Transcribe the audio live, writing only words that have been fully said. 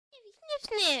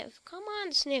Sniff, sniff. Come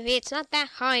on, Sniffy. It's not that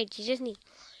hard. You just need...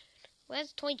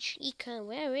 Where's Toy Chica?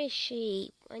 Where is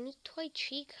she? I need Toy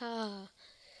Chica.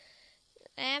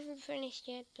 I haven't finished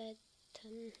yet, but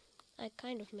I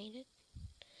kind of made it.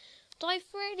 Toy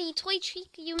Freddy, Toy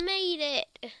Chica, you made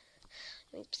it!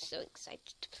 I'm so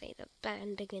excited to play the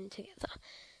band again together.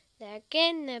 They're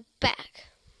again, they're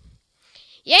back.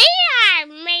 Yeah, I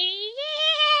made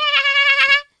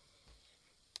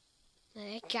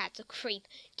it! That cat's a creep.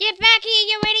 Get back here,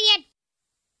 you idiot!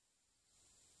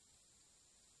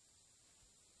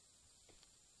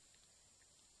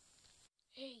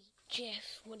 Hey,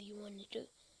 Jeff, what do you want to do?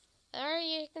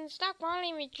 You can stop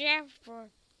calling me Jeff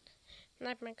for...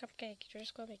 Not my cupcake.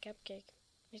 Just call me Cupcake.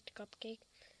 Mr. Cupcake.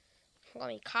 Call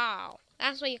me Carl.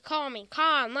 That's what you call me.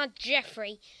 Carl, not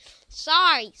Jeffrey.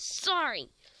 Sorry.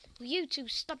 Will you two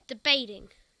stop debating?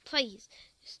 Please.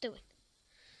 Just do it.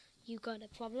 You got a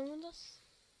problem with us?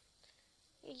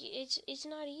 It's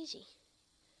not easy.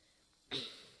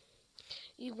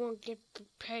 You won't get the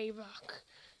payback.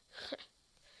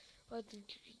 What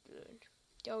did you do?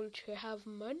 Don't you have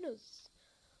manners?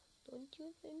 Don't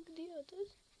you think the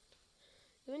others?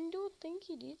 Even don't think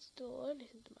he needs to learn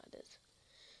his manners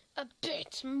a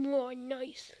bit more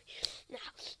nicely.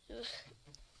 Now,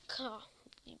 Carl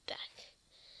will be back.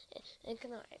 And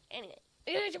good night. Anyway,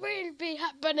 it will be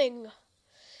happening.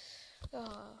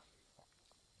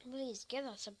 Please give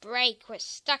us a break. We're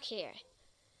stuck here.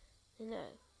 You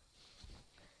know.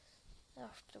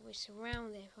 After we're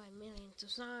surrounded by millions of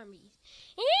zombies.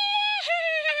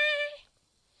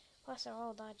 Plus our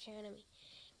old arch enemy.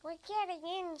 We're getting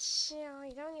in,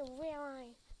 silly. Don't you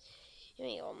realize?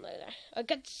 You all know that. I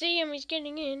got to see him. He's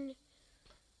getting in.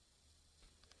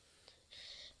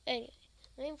 Anyway,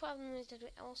 the main problem is that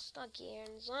we're all stuck here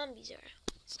and zombies are.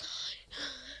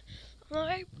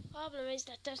 My problem is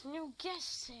that there's new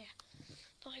guests here.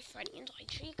 Toy Freddy and Toy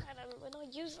Chica. We're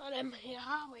not used to them here,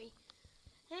 are we?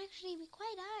 Actually, we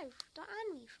quite are.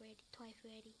 Aren't we, Freddy? Toy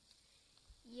Freddy?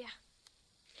 Yeah.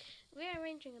 We're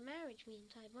arranging a marriage, me and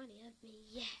Toy Bunny, aren't we?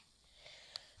 Yeah.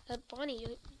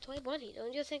 Toy Bunny,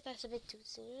 don't you think that's a bit too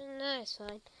soon? No, it's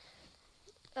fine.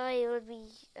 It would be,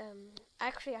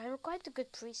 actually, I'm quite a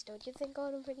good priest, don't you think,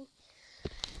 Golden Freddy?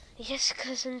 Yes,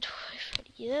 Cousin Toy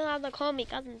Freddy. You don't have to call me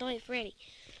Cousin Toy Freddy.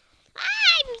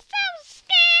 I'm so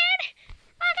scared!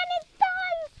 I'm gonna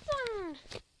die soon!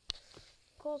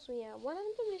 Of course we are. What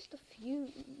happened to Mr.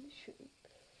 Fusion?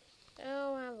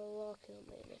 Oh, have a look in a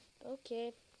minute.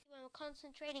 Okay. We're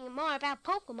concentrating more about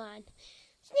Pokemon.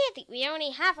 Sniffy, we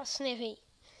only have a Sniffy.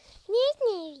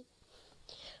 Sniffy.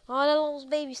 Oh, that little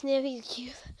baby Sniffy is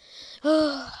cute.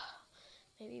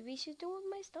 Maybe we should do what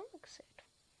my stomach said.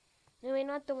 No, we're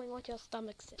not doing what your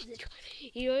stomach says.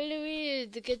 He only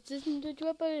is to get this into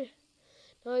trouble.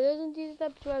 No, it doesn't use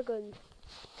that dragon.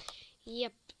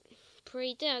 Yep,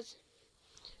 pretty does.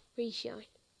 Pretty shy.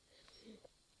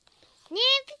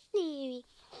 Sniffy.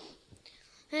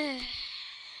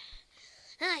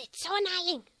 It's so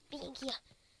annoying being here.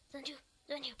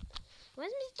 Don't you?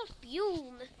 Where's Mr.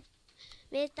 Fume?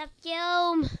 Mr.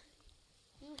 Fume!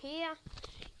 You here?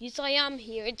 Yes, I am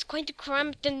here. It's quite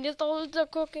cramped and there's all the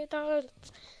crocodiles.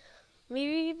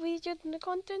 Maybe we shouldn't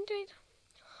concentrate.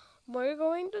 We're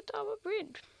going to Tower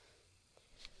Bridge.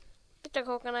 Mr.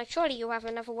 Coconut, surely you have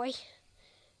another way.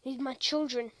 These are my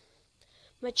children.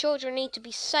 My children need to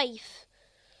be safe.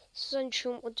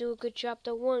 Sunshine will do a good job,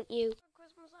 though, won't you? For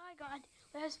Christmas I got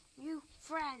best new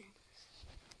friends.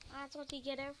 That's what you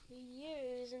get every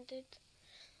year, isn't it?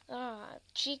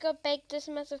 Chica baked this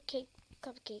massive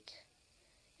cupcake.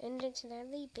 And it's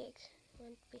really big,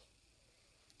 won't be.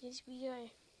 Yes, we are.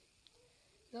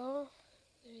 No,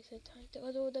 there is a time to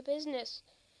go do the business.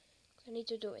 I need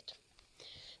to do it.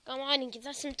 Come on and give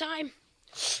us some time.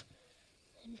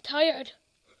 I'm tired.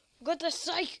 For goodness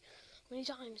sake. How many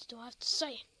times do I have to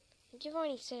say it? I think you've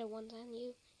only said it once, haven't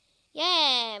you?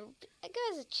 Yeah, give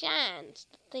us a chance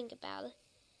to think about it.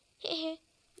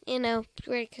 You know,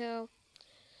 pretty cool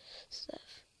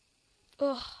stuff.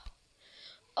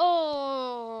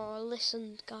 Oh,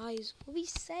 listen, guys, what we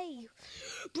say?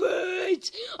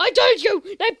 Birds! I told you!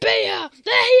 They're here!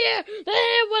 They're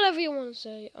here! Whatever you want to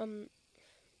say.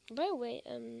 By the way,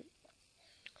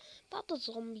 about the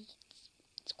zombies,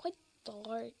 it's quite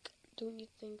dark, don't you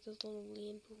think? There's a little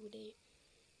lamp over there.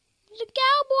 The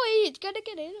cowboy! It's gonna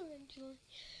get in eventually.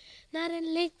 Not a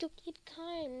late to keep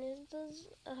calm. This is,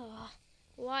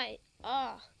 why?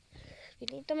 We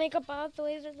need to make a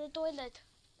pathway to the toilet.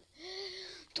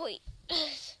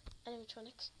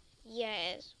 Animatronics.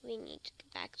 Yes, we need to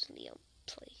get back to the old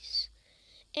place.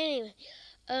 Anyway,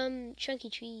 Chunky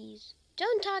Cheese.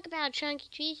 Don't talk about Chunky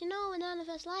Cheese. You know, none of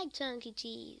us like Chunky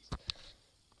Cheese.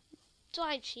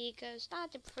 Toy Chica,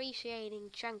 start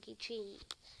appreciating Chunky Cheese.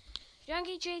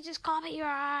 Chunky Cheese is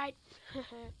copyright.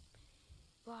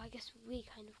 Well, I guess we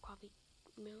kind of copied.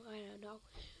 No, I don't know.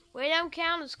 We don't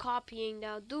count as copying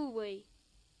now, do we?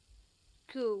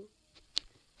 Cool.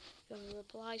 Gonna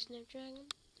reply Snapdragon.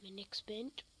 My neck's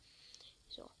bent.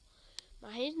 So,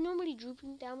 my head's normally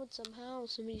drooping down, but somehow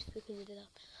somebody's picking it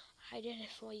up. I did it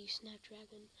for you,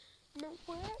 Snapdragon. No,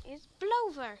 where is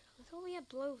Blover? I thought we had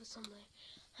Blover somewhere.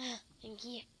 And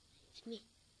here, it's me,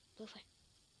 Blover.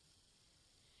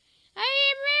 I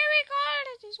am very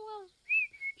cold as well.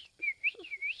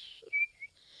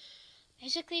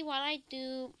 Basically, what I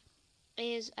do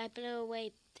is I blow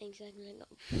away things like that.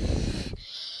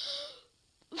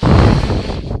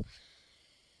 Go.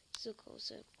 So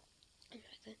close.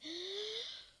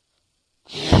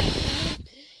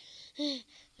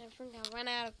 I think I run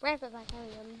out of breath if I tell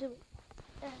you I'm doing.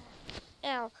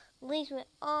 Now, at least we're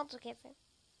all together.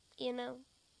 You know.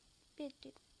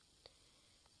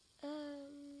 How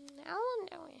long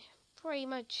are we? Pretty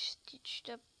much stitched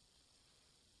up.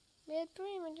 There's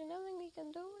pretty much nothing we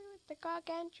can do with the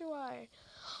gargantuan.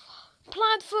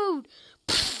 Plant food!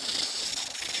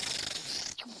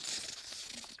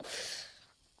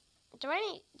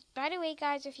 By the way,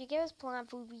 guys, if you give us plant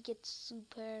food, we get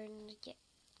super and get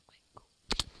quite cool.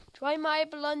 Try my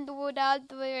Blunderwood out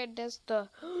there, Desta.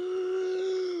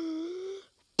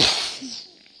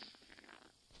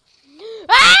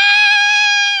 Ah!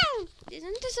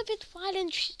 Isn't this a bit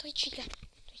violent? Toy Chica.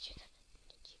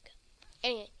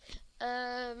 Anyway,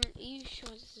 are you sure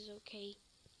this is okay,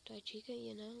 Toy Chica,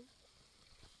 you know?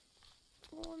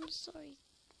 Oh, I'm sorry.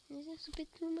 Is this a bit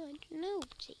too much? No,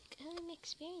 Chica, I'm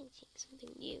experiencing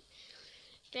something new.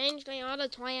 Strangely, all the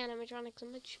toy animatronics are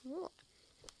much more.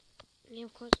 And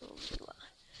of course,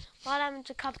 what happened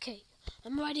to Cupcake?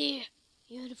 I'm right here.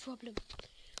 You're the problem.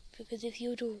 Because if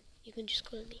you do, you can just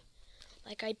call me.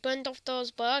 Like I burned off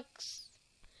those bugs.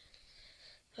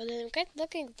 But I'm quite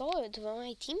looking forward to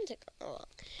my team to come along.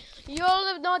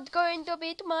 You're not going to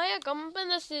beat my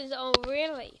accomplices, oh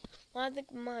really? Well, I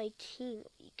think my team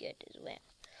will be good as well.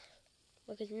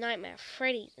 Because Nightmare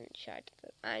Freddy's in charge of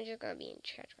it. I'm just going to be in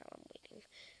charge while I'm waiting.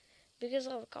 Because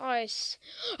of course,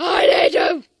 I need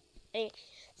to! Anyway,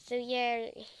 so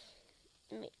yeah,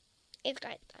 it's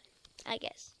kind of fun, I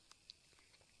guess.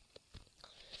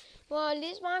 Well, at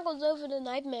least Michael's over the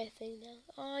nightmare thing now.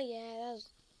 Oh yeah, that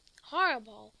was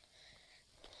horrible.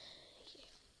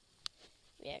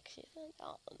 Yeah, because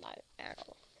oh no,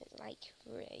 it's like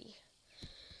really.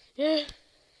 Yeah.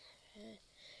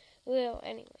 Well,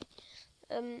 anyway,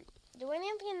 do any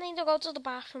of you need to go to the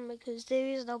bathroom because there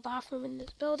is no bathroom in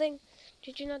this building?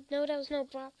 Did you not know there was no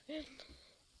bathroom?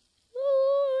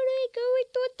 Oh, they're going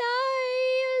to die!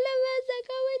 All of us are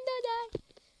going to die.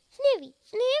 Sniffy,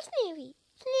 sniff, sniffy.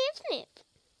 Sniff, sniff.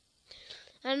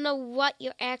 I don't know what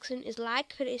your accent is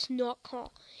like, but it's not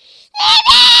called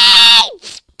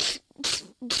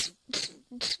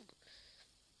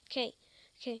Okay,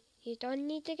 you don't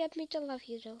need to get me to love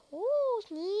you though. Oh,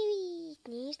 Sneevy,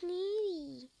 sneeze,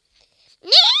 Sneevy.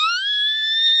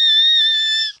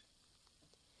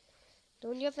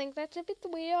 Don't you think that's a bit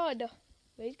weird?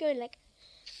 He's going like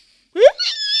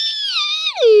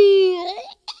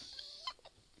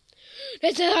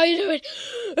that's how you do it.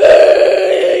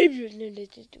 No,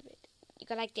 just do it. You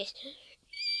go like this.